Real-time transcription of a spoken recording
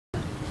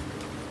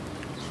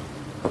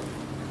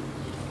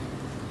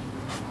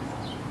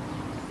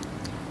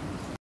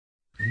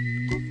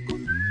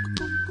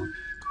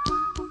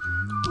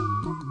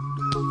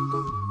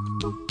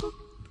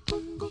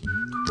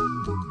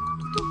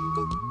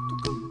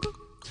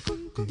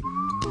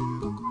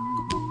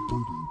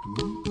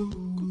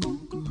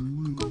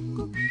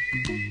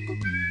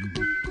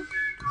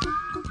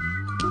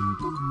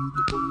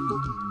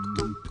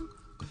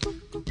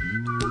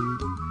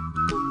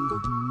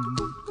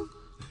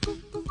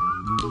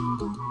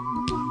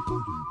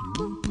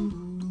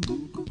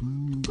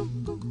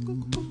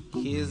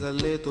is a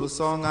little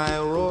song I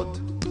wrote.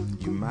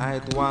 You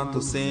might want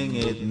to sing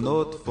it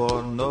note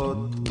for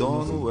note.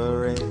 Don't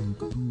worry,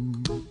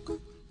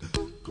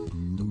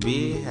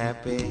 be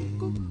happy.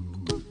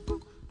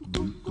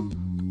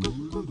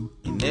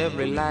 In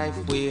every life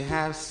we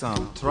have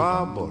some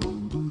trouble,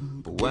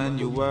 but when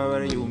you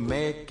worry you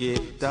make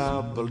it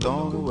double.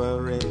 Don't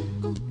worry,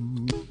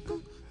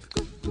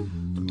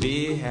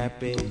 be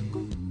happy.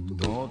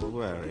 Don't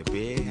worry,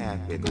 be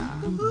happy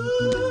now.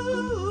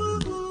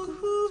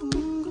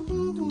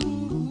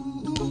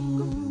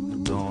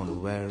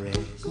 Don't worry,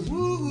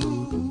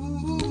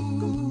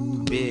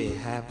 be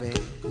happy.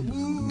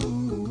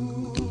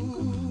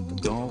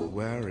 Don't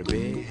worry,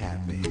 be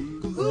happy.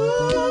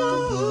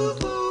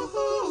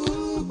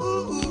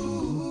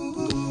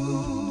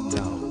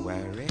 Don't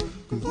worry,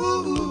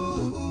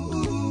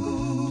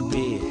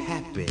 be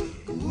happy.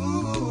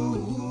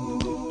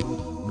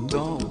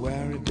 Don't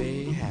worry, be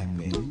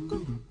happy.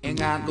 Ain't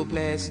got no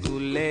place to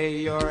lay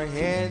your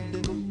head.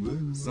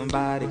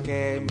 Somebody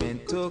came and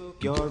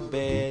took your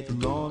bed.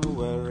 Don't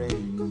worry,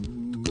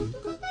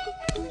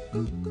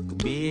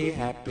 be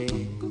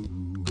happy.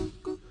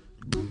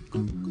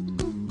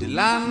 The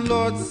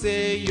landlord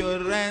say your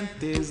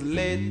rent is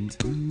late.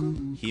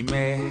 He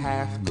may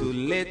have to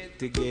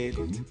litigate.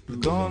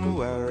 Don't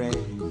worry,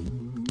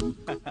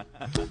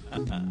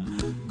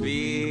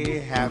 be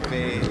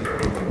happy.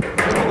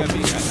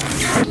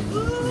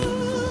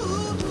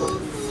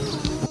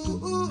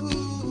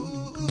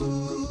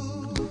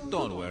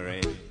 Don't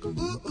worry,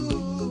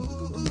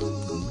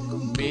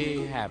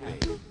 be happy.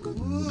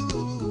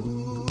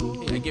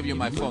 I give you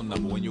my phone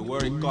number. When you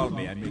worry, call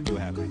me. I make you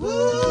happy.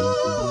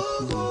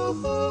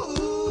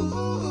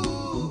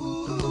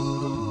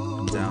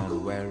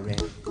 Don't worry,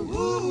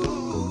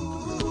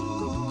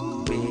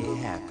 be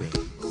happy.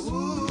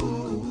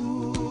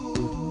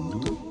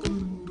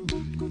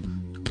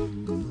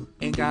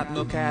 Ain't got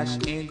no cash,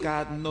 ain't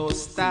got no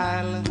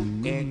style,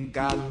 ain't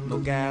got no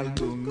gal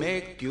to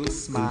make you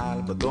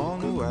smile. But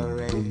don't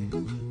worry,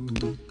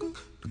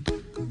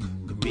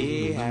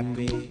 be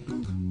happy.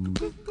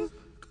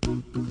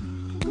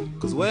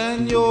 'Cause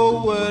when you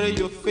worry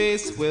your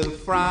face will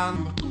frown,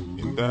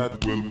 and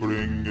that will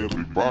bring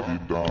everybody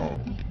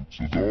down.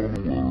 So don't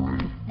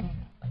worry,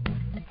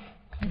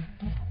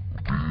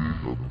 be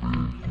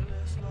happy.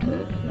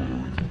 Don't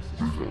worry,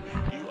 be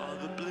happy. You are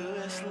the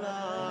bluest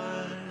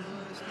line.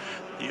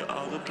 You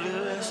are the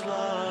bluest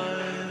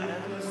line.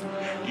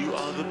 You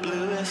are the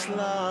bluest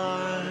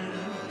line.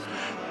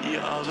 You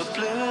are the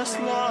bluest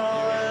line.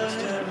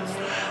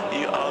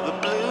 You are the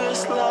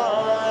bluest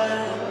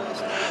line.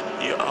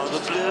 You are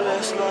the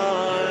bluest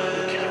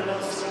line.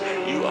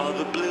 You are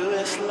the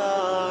bluest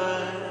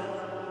line.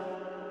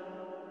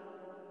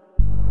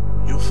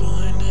 You'll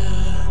find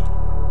it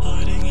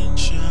hiding in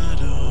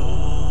shadows.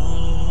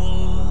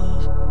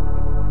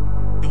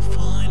 You'll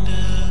find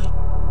it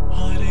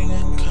hiding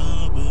in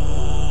cupboard.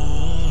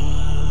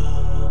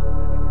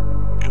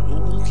 It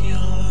will walk you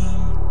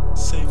home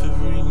safe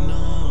every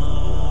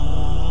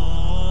night.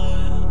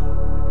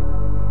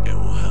 It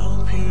will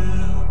help you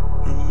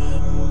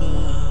remember.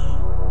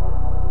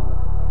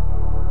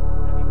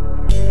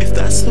 If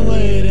that's the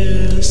way it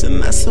is, then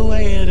that's the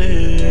way it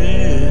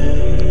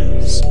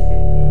is.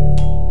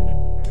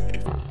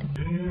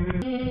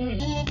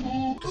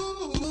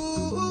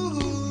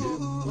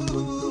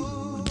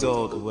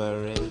 don't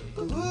worry,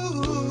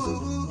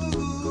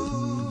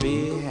 be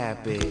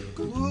happy.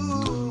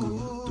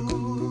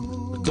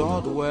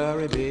 Don't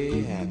worry,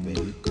 be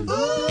happy.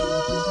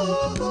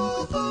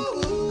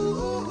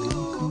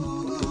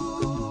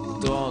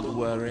 Don't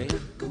worry,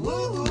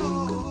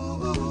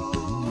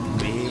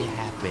 be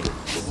happy.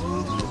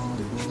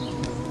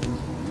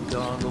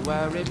 Don't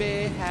worry, be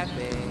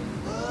happy.